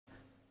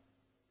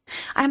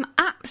I am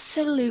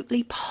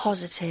absolutely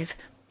positive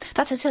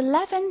that at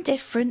 11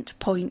 different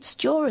points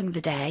during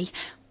the day,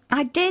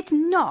 I did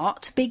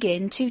not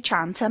begin to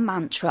chant a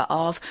mantra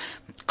of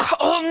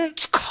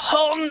cunt,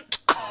 cunt,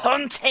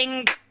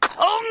 cunting,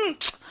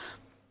 cunt,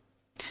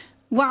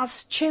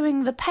 whilst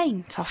chewing the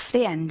paint off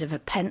the end of a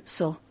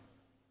pencil.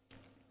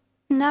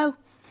 No,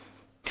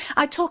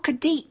 I took a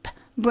deep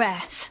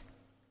breath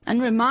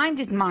and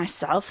reminded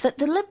myself that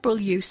the liberal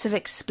use of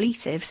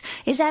expletives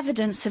is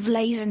evidence of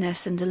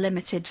laziness and a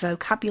limited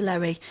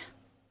vocabulary.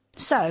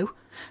 So,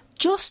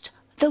 just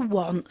the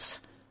once,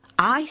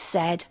 I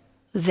said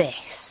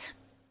this: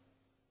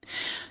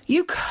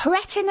 "You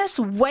cretinous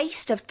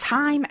waste of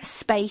time,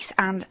 space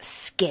and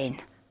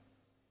skin.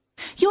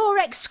 Your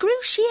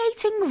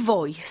excruciating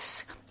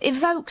voice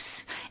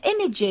evokes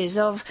images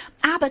of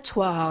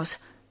abattoirs.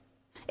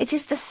 It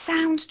is the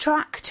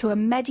soundtrack to a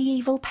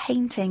medieval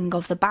painting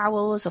of the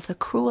bowels of the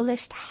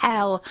cruelest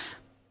hell.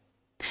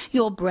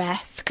 Your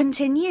breath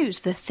continues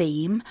the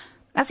theme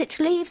as it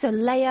leaves a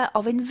layer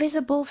of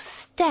invisible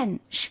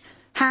stench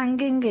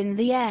hanging in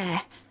the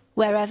air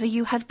wherever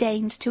you have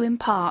deigned to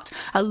impart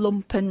a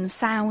lumpen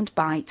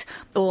soundbite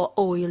or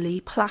oily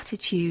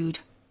platitude.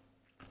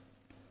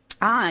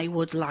 I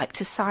would like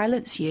to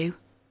silence you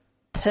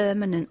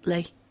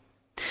permanently,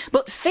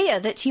 but fear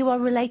that you are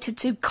related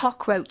to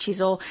cockroaches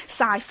or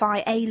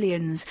sci-fi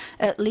aliens,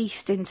 at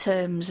least in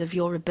terms of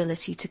your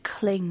ability to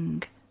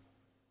cling.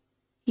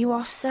 You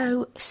are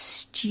so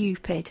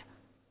stupid.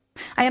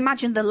 I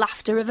imagine the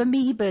laughter of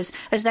amoebas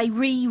as they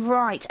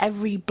rewrite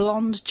every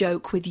blonde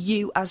joke with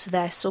you as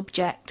their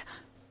subject.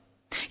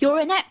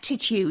 Your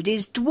ineptitude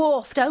is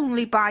dwarfed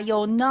only by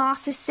your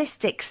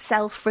narcissistic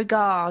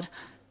self-regard.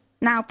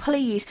 Now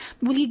please,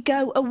 will you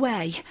go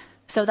away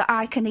so that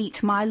I can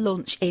eat my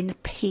lunch in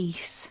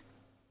peace?"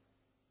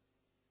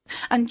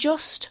 And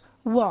just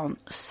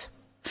once,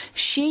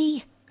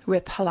 she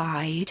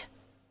replied,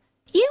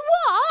 "You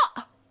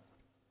what?"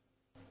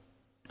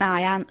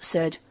 I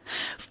answered,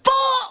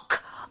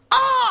 "Fuck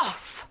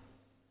off!"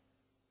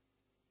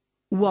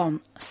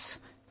 Once,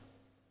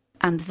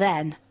 and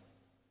then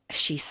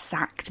she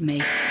sacked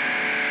me.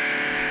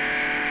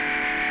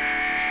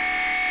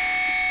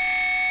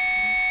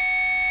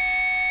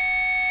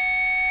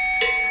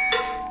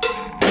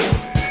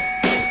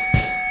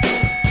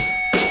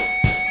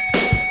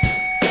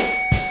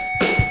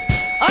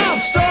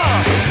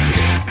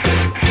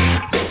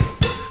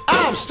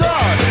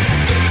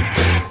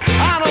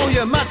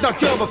 Not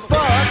give a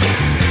fuck,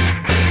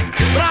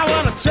 but I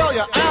wanna tell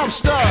you I'm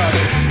stuck.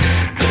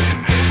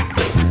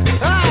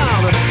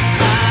 I'm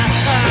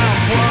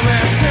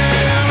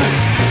vomiting,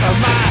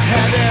 my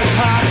head is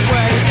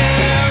halfway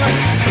in.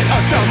 I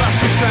don't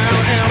rush it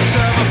down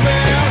into the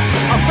bin.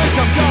 I think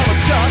I'm gonna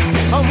chuck,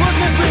 and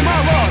wouldn't it be my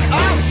luck?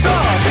 I'm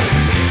stuck.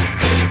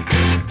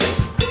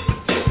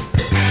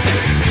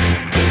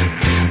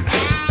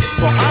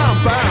 Well, I'm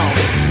bound.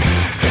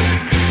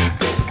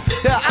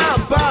 Yeah,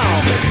 I'm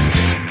bound.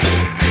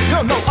 You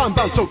know I'm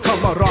bound to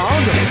come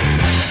around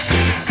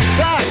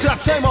back to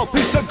that same old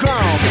piece of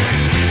ground.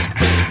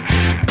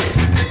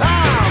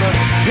 And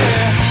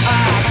here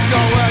I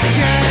go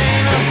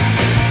again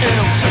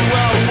into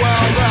a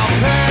world of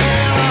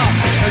pain.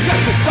 And you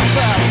can stop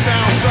that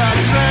down the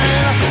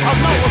drain. I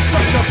know I'm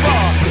such a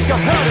bar. You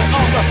heard it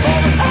on the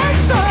phone. I'm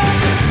stuck.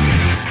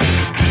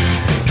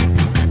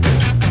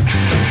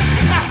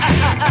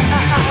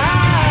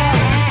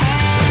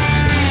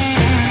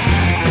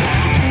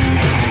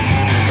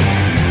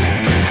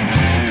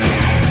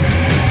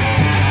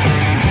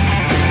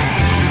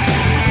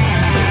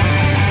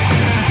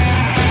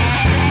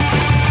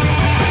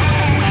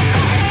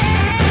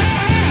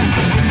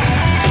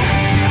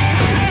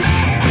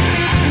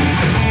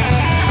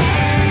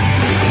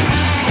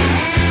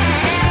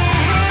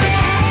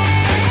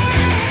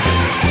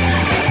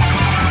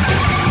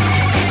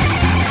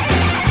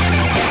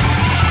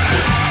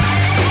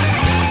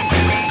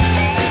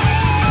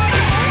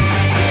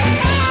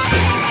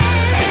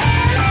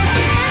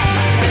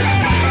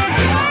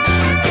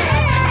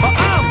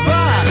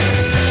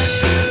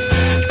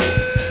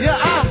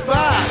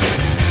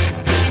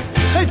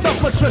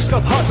 Risk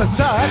of heart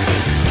attack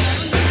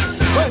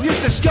when you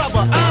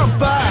discover I'm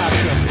back.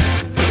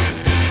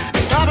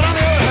 But on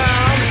the other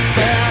hand,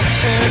 there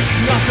is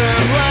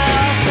nothing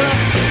left.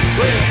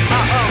 We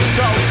are all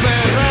so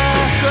clear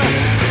off.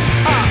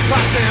 Our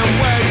passing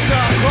ways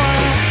are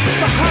clear.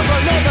 So have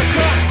another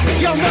crack.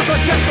 You'll never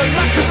get the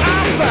luck 'cause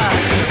I'm back.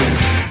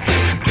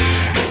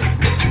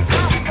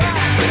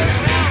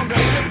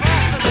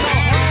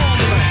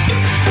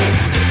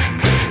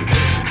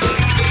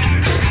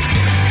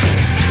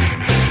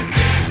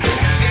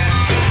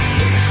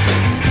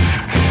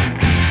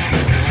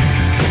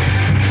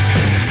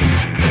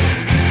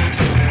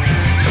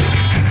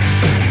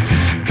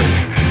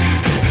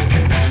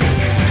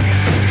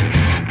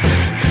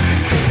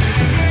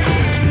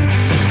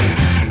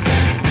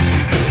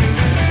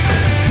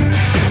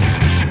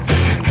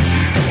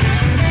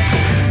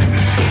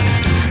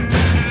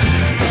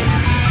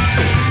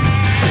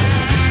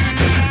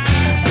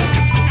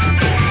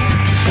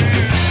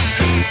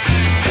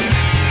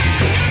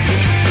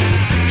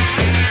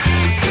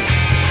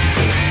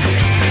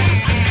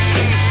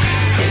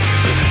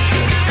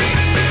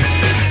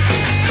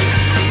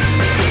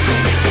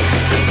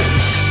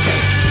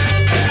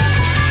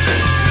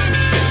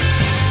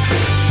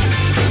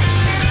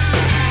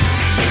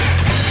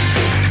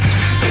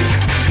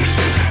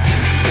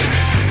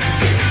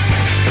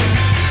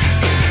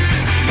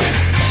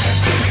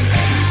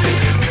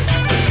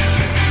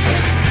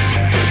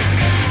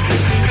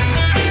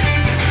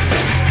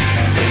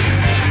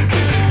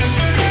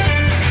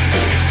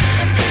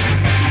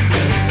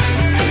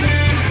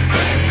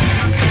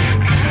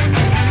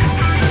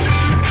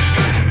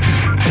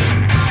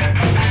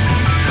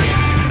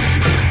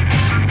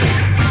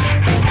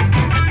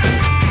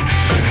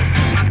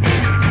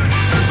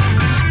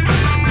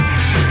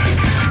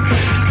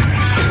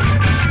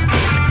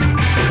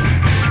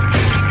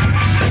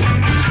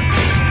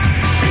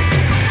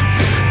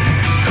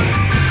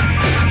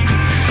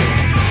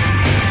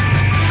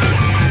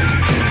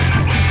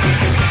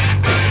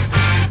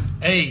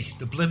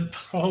 the Blimp.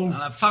 Oh. And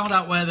I found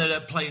out where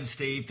they're playing,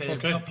 Steve. They're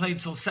Okay. not playing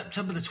until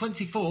September the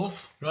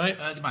 24th. Right.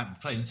 They might be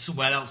playing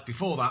somewhere else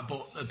before that,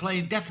 but they're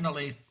playing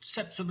definitely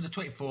September the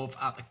 24th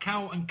at the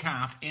Cow and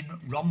Calf in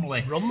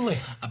Romley. Romley.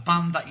 A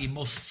band that you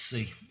must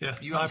see. Yeah.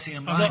 You haven't seen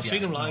them I've live not yet?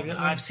 seen them live No, yet,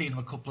 no. I've seen them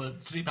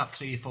about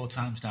 3 or 4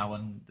 times now,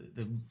 and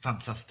they're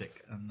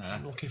fantastic. And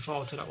I'm looking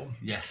forward to that one.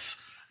 yes.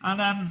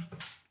 And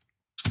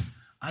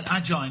I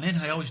join in.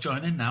 I always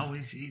join in now.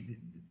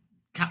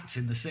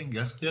 Captain, the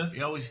singer. Yeah.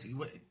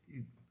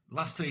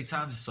 Last 3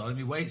 times I saw him,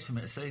 he waits for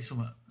me to say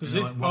something. Does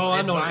You he? know, Oh,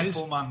 I know it is.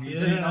 Rifleman, you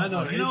Yeah, do, you know, I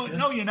know it is, yeah.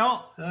 No, you're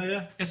not. Oh,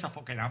 yeah. Yes, I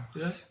fucking am.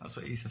 Yeah. That's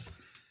what he says.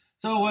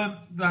 So, we're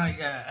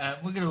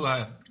going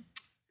to...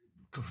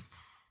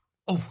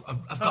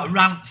 I've got a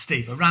rant,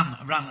 Steve. A rant.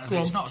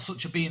 Go It's on. not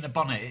such a bee in a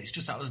bonnet. It's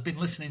just that I've been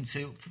listening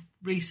to, for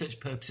research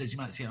purposes, you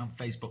might see it on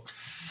Facebook,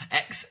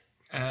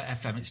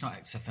 FM. It's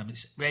not XFM.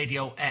 It's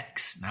Radio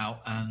X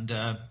now. And What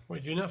are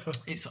you doing that for?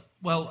 it's,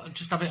 I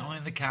just have it on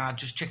in the car,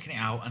 just checking it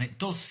out. And it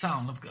does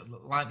sound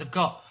like they've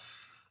got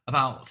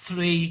about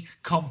 3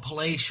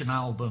 compilation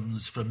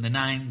albums from the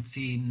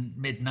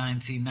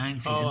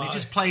mid-1990s. Oh, and they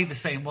just play the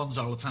same ones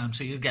all the time.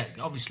 So you get,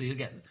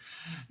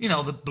 you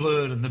know, the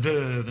Blur and the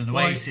Verve and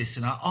Oasis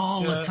and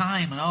all the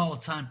time.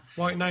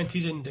 Like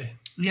 90s indie.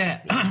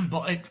 Yeah,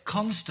 but it's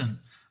constant.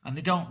 And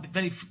they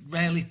very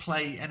rarely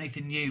play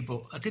anything new.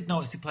 But I did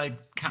notice they played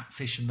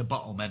Catfish and the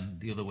Bottlemen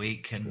the other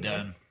week, and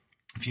a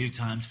few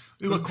times.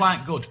 Who were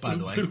quite good, by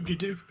the way. Who do you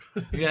do?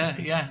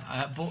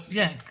 But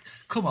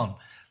come on.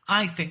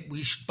 I think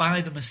we should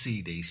buy them a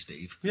CD,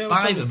 Steve. Yeah,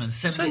 buy them and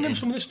send them in.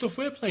 some of this stuff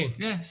we're playing.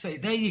 Yeah, say,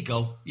 there you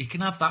go. You can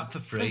have that for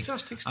free.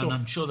 Fantastic stuff. And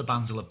I'm sure the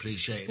bands will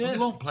appreciate it. But Yeah. they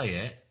won't play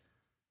it.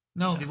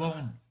 No, they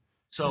won't.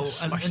 So,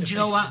 Smash and the do you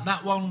know faces.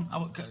 that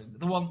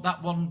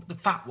one, the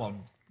fat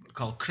one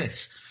called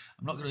Chris?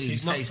 I'm not going to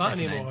He's say not his fat second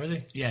anymore, name.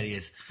 is he? Yeah, he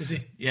is. Is he?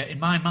 Yeah, in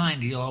my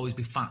mind, he'll always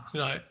be fat.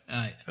 Right.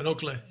 Right. And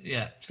ugly.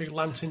 Yeah. Big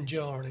lantern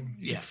jaw and him.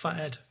 Yeah. Fat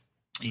head.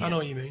 Yeah. I know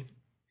what you mean.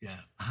 Yeah.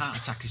 A heart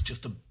attack is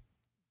just an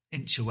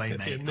inch away, It'd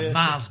be mate. a A mercy.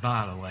 Mars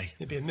bar away.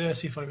 It'd be a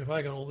mercy for him if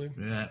I got hold of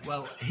him. Yeah,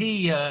 well,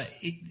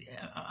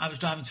 I was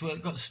driving to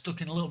work, got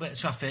stuck in a little bit of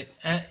traffic.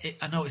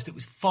 I noticed it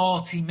was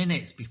 40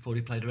 minutes before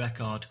he played a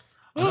record.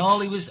 And What? all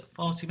he was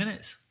 40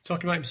 minutes.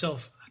 Talking about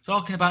himself.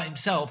 Talking about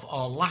himself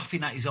or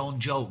laughing at his own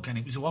joke. And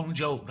it was one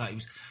joke that he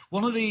was...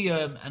 One of the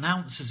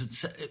announcers had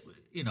said,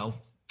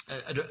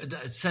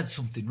 had said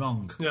something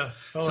wrong. Yeah.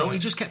 So he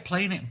just kept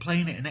playing it.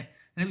 And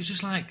it was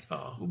just like,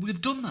 Oh.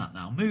 we've done that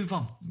now, move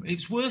on.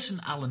 It's worse than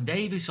Alan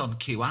Davis on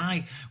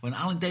QI. When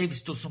Alan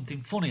Davis does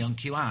something funny on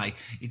QI,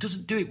 he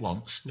doesn't do it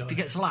once. No. If he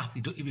gets a laugh,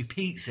 he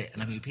repeats it,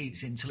 and then he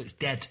repeats it until it's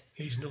dead.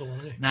 He's another one,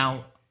 isn't he?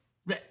 Now,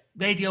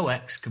 Radio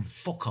X can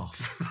fuck off.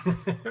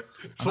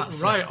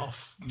 Fuck right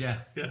off. Yeah.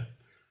 Yeah.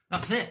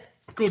 That's it.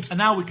 Good. And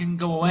now we can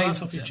go away.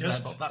 That's off your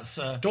chest. But that's...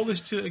 Don't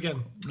listen to it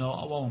again. no,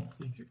 I won't.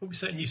 You'll be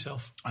setting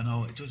yourself. I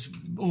know, it does...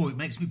 Oh, it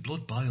makes me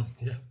blood boil.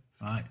 Yeah.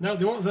 Right. Now,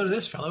 they won't have heard of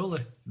this fella, will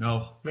they?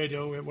 No.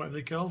 Radio, whatever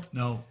they called.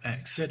 No,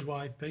 X.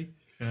 ZYP.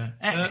 Yeah.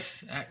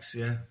 X,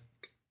 yeah.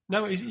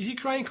 Now, is he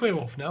crying Queer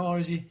Wolf now, or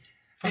is he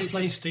Fast It's-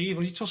 Lane Steve,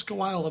 or is he Tosca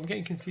Wild? I'm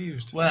getting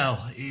confused. Well,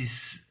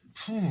 he's...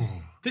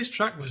 This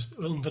track was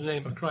under the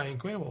name of Crying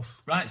Queer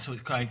Wolf. Right, so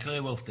it's Crying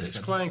Clear Wolf this It's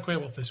then. Crying Queer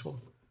Wolf, this one.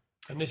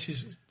 And this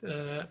is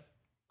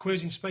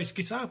Queers in Space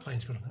guitar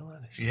playing's good on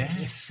that.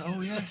 Yes, oh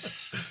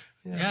yes.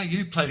 Yeah,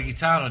 you play the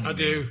guitar on I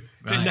do.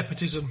 Bit Right.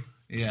 nepotism.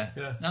 Yeah.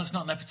 Yeah. That's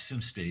not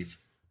nepotism, Steve.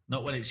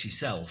 Not when it's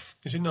yourself.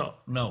 Is it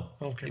not? No.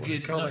 Okay, If what's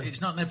it called then?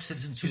 it's not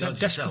nepotism to Is that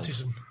yourself.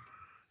 despotism?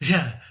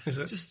 Yeah. Is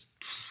it? Just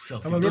Am I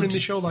self-indulgent. running the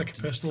show like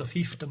a personal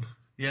fiefdom?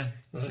 Yeah.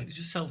 It's Right.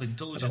 just I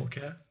self-indulgent. don't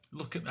care.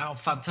 Look at how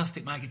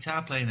fantastic my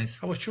guitar playing is.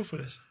 I was chuffed for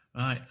this.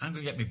 Right, I'm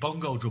going to get my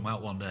bongo drum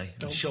out one day.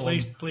 Don't, show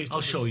please, 'em. please don't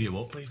I'll do show it. you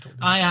up. Please don't do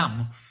I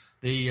am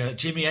the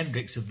Jimi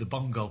Hendrix of the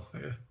bongo.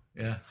 Yeah.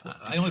 Yeah.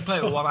 I only play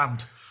it with one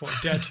hand. What,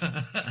 dead?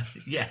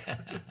 Yeah.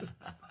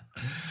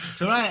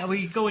 So, right, are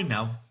we going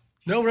now?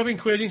 No, we're having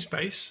Queers in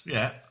Space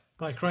Yeah.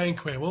 by Crying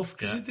Queer Wolf,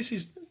 because Yeah. this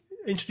is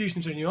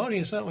introducing them to a new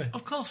audience, aren't we?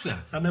 Of course we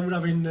are. And then we're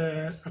having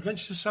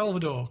Adventures of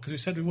Salvador, because we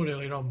said we would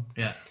earlier on.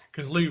 Yeah.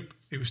 Because Loop,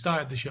 who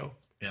started the show,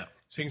 Yeah.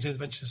 sings in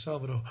Adventures of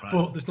Salvador. Right.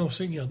 But there's no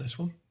singing on this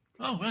one.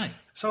 Oh, right.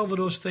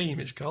 Salvador's theme,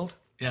 it's called.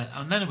 Yeah,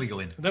 and then are we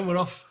going? And then we're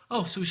off.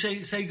 Oh, so we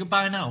say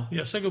goodbye now?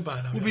 Yeah, say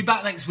goodbye now. We'll yeah. be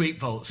back next week,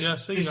 folks. Yeah,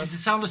 see you This then. is the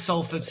Sound of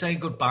Salford saying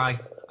goodbye,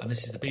 and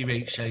this is the Be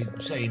Reet Show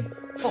saying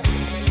fuck.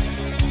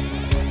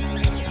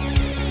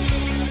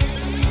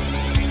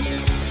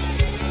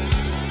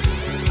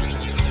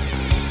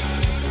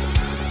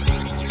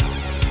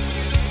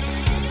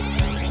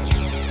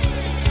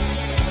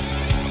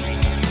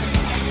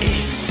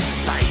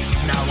 Space,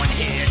 no one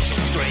hears you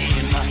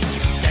scream.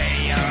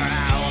 Stay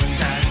around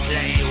and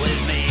play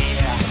with me.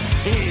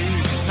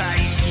 In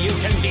space, you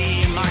can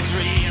be my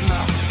dream.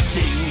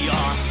 Sing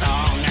your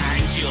song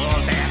and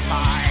you'll be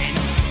fine.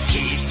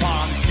 Keep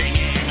on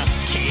singing,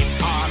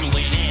 keep on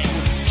winning.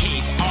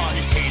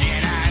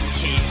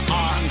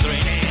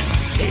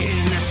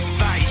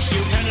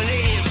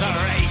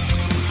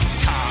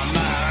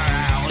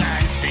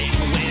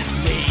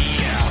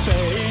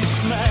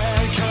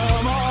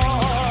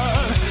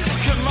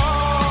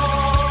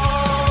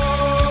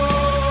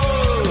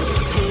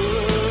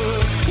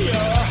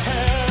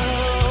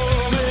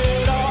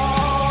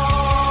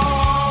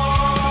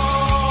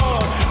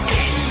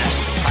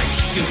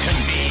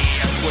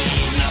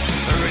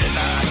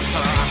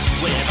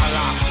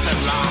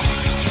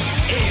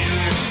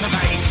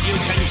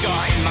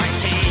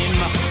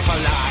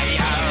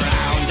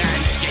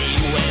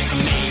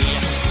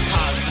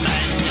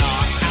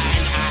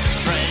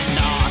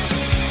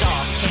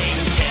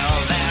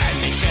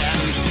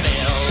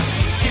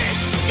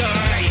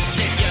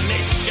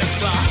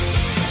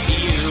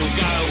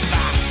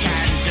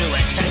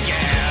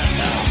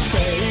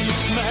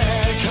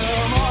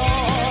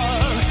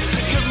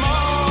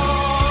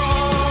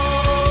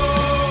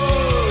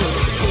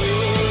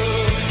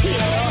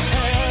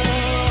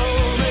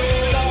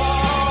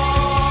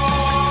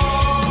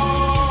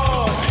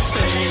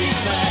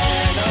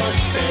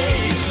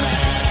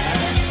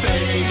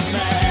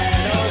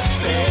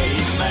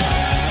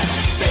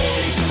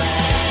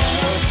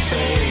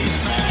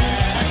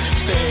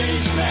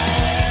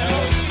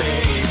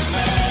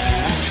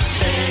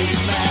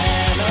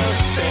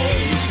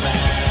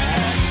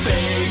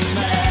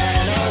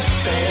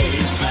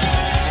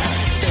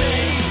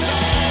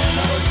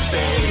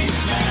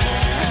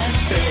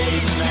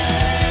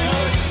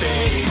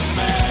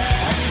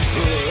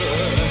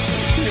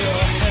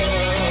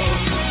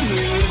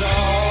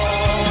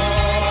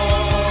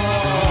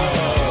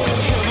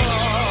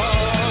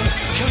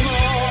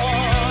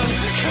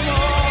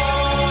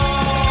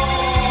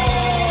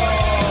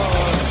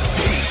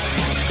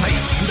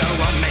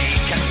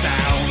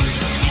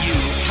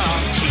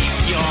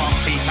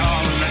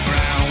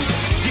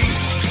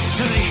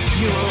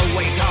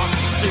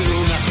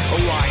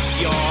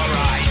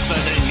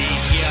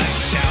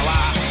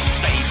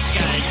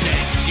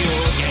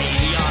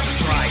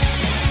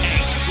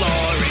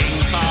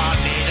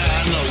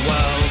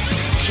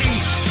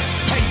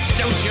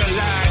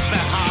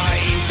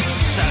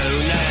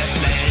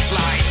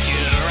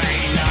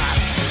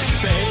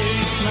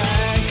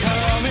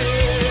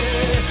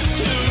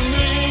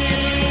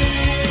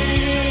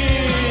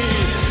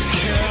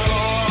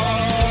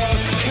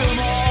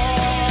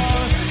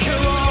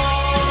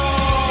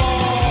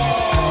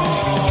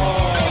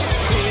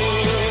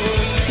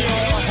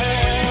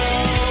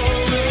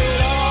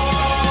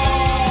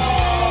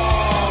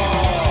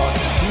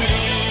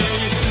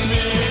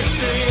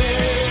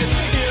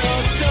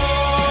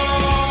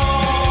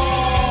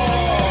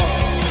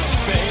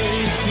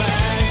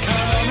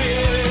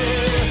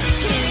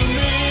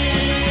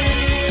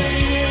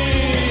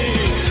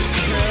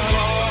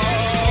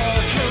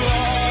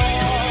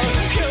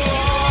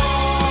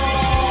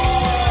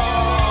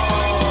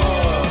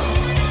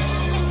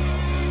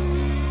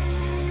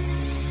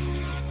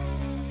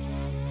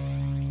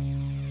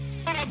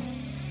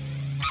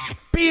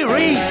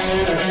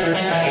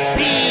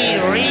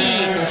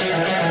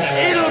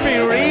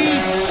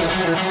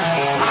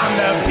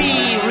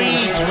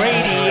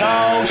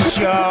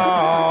 Show.